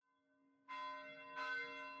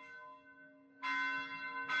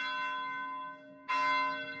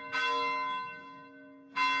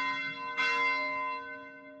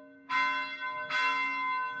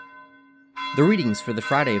The readings for the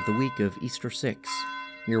Friday of the week of Easter 6,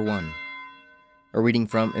 Year 1. A reading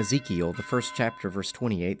from Ezekiel, the first chapter, verse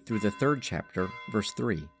 28, through the third chapter, verse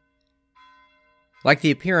 3. Like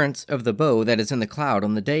the appearance of the bow that is in the cloud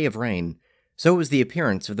on the day of rain, so was the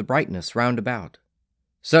appearance of the brightness round about.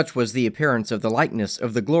 Such was the appearance of the likeness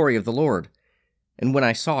of the glory of the Lord. And when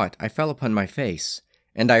I saw it, I fell upon my face,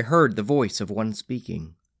 and I heard the voice of one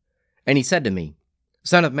speaking. And he said to me,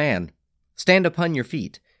 Son of man, stand upon your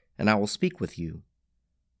feet, and I will speak with you.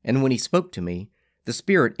 And when he spoke to me, the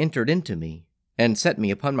Spirit entered into me, and set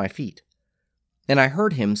me upon my feet. And I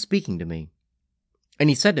heard him speaking to me. And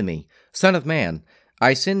he said to me, Son of man,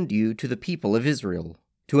 I send you to the people of Israel,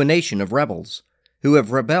 to a nation of rebels, who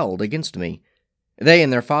have rebelled against me. They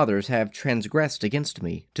and their fathers have transgressed against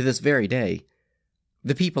me to this very day.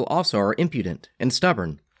 The people also are impudent and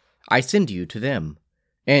stubborn. I send you to them,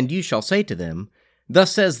 and you shall say to them,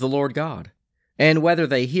 Thus says the Lord God. And whether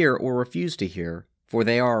they hear or refuse to hear, for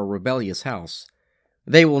they are a rebellious house,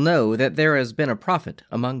 they will know that there has been a prophet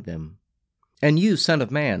among them. And you, son of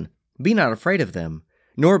man, be not afraid of them,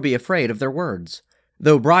 nor be afraid of their words,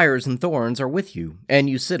 though briars and thorns are with you, and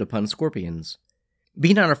you sit upon scorpions.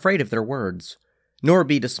 Be not afraid of their words, nor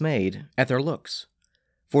be dismayed at their looks,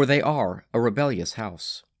 for they are a rebellious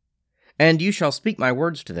house. And you shall speak my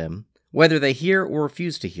words to them, whether they hear or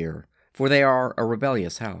refuse to hear, for they are a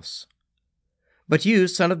rebellious house. But you,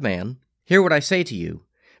 son of man, hear what I say to you.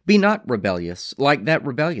 Be not rebellious like that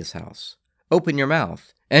rebellious house. Open your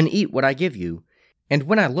mouth, and eat what I give you. And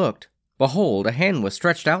when I looked, behold, a hand was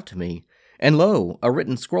stretched out to me, and lo, a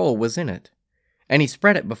written scroll was in it. And he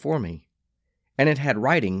spread it before me. And it had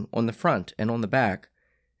writing on the front and on the back,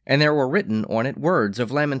 and there were written on it words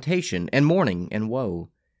of lamentation and mourning and woe.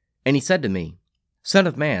 And he said to me, Son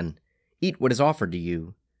of man, eat what is offered to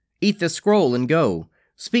you. Eat this scroll and go.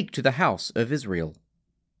 Speak to the house of Israel.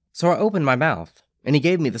 So I opened my mouth, and he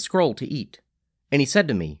gave me the scroll to eat. And he said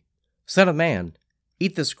to me, Son of man,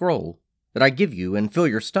 eat the scroll that I give you, and fill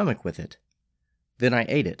your stomach with it. Then I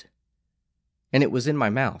ate it, and it was in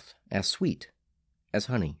my mouth as sweet as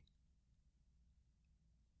honey.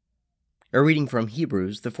 A reading from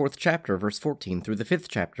Hebrews, the 4th chapter, verse 14, through the 5th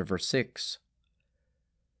chapter, verse 6.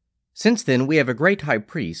 Since then we have a great high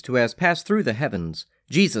priest who has passed through the heavens,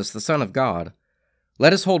 Jesus the Son of God.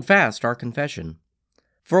 Let us hold fast our confession.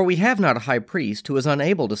 For we have not a high priest who is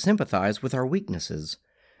unable to sympathize with our weaknesses,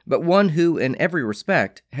 but one who in every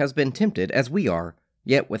respect has been tempted as we are,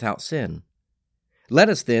 yet without sin. Let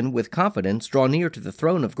us then with confidence draw near to the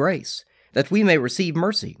throne of grace, that we may receive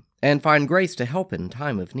mercy and find grace to help in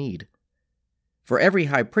time of need. For every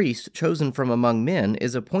high priest chosen from among men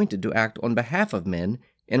is appointed to act on behalf of men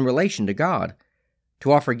in relation to God,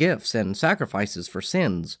 to offer gifts and sacrifices for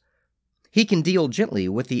sins. He can deal gently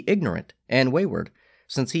with the ignorant and wayward,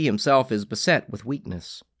 since he himself is beset with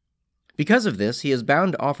weakness. Because of this, he is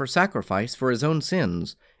bound to offer sacrifice for his own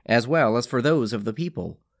sins, as well as for those of the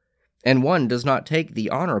people. And one does not take the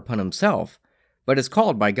honor upon himself, but is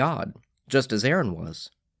called by God, just as Aaron was.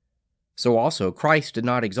 So also Christ did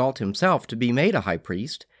not exalt himself to be made a high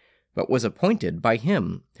priest, but was appointed by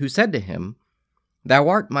him who said to him, Thou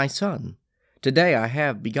art my son, today I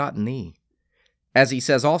have begotten thee. As he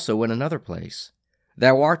says also in another place,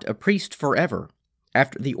 Thou art a priest forever,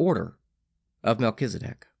 after the order of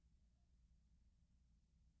Melchizedek.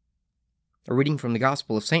 A reading from the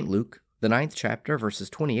Gospel of St. Luke, the 9th chapter, verses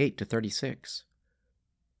 28 to 36.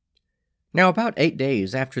 Now about 8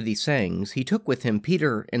 days after these sayings, he took with him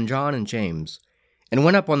Peter and John and James, and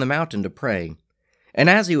went up on the mountain to pray. And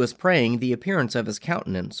as he was praying, the appearance of his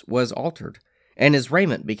countenance was altered, and his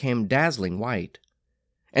raiment became dazzling white.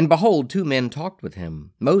 And behold, 2 men talked with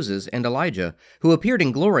him, Moses and Elijah, who appeared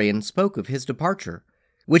in glory and spoke of his departure,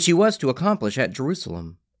 which he was to accomplish at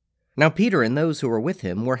Jerusalem. Now Peter and those who were with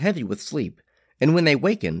him were heavy with sleep, and when they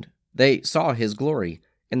wakened, they saw his glory,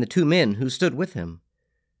 and the 2 men who stood with him.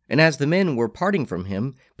 And as the men were parting from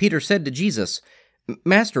him, Peter said to Jesus,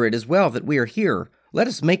 Master, it is well that we are here. Let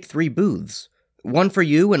us make 3 booths, one for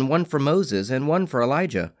you, and one for Moses, and one for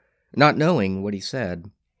Elijah, not knowing what he said.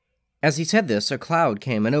 As he said this, a cloud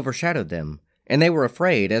came and overshadowed them, and they were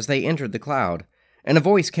afraid as they entered the cloud. And a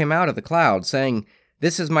voice came out of the cloud, saying,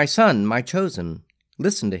 This is my son, my chosen.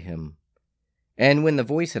 Listen to him. And when the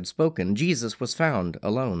voice had spoken, Jesus was found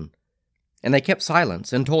alone. And they kept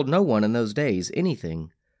silence and told no one in those days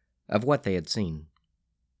anything of what they had seen.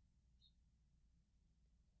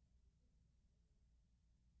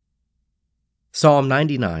 Psalm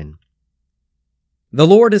 99. The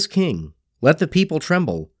Lord is king. Let the people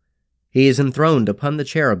tremble. He is enthroned upon the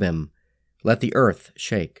cherubim. Let the earth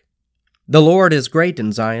shake. The Lord is great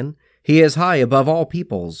in Zion. He is high above all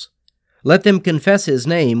peoples. Let them confess his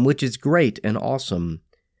name, which is great and awesome.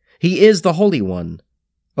 He is the Holy One.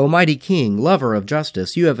 O mighty King, lover of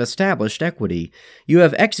justice, you have established equity. You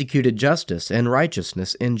have executed justice and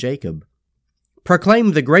righteousness in Jacob.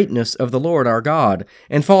 Proclaim the greatness of the Lord our God,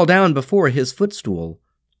 and fall down before his footstool.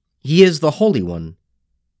 He is the Holy One.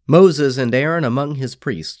 Moses and Aaron among his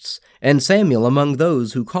priests, and Samuel among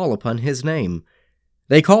those who call upon his name.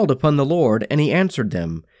 They called upon the Lord, and he answered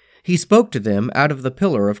them. He spoke to them out of the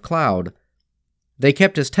pillar of cloud. They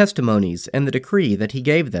kept his testimonies and the decree that he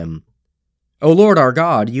gave them. O Lord our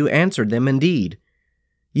God, you answered them indeed.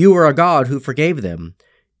 You are a God who forgave them,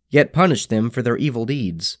 yet punished them for their evil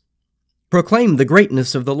deeds. Proclaim the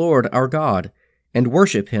greatness of the Lord our God, and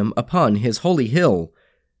worship him upon his holy hill,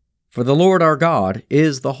 for the Lord our God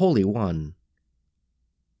is the Holy One.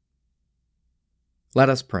 Let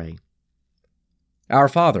us pray. Our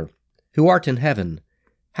Father, who art in heaven,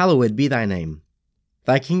 hallowed be thy name.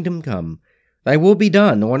 Thy kingdom come, thy will be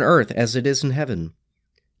done on earth as it is in heaven.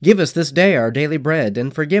 Give us this day our daily bread,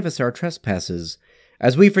 and forgive us our trespasses,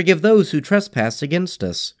 as we forgive those who trespass against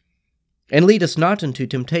us. And lead us not into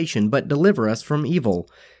temptation, but deliver us from evil.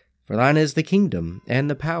 For thine is the kingdom, and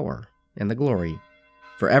the power, and the glory,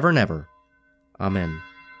 forever and ever. Amen.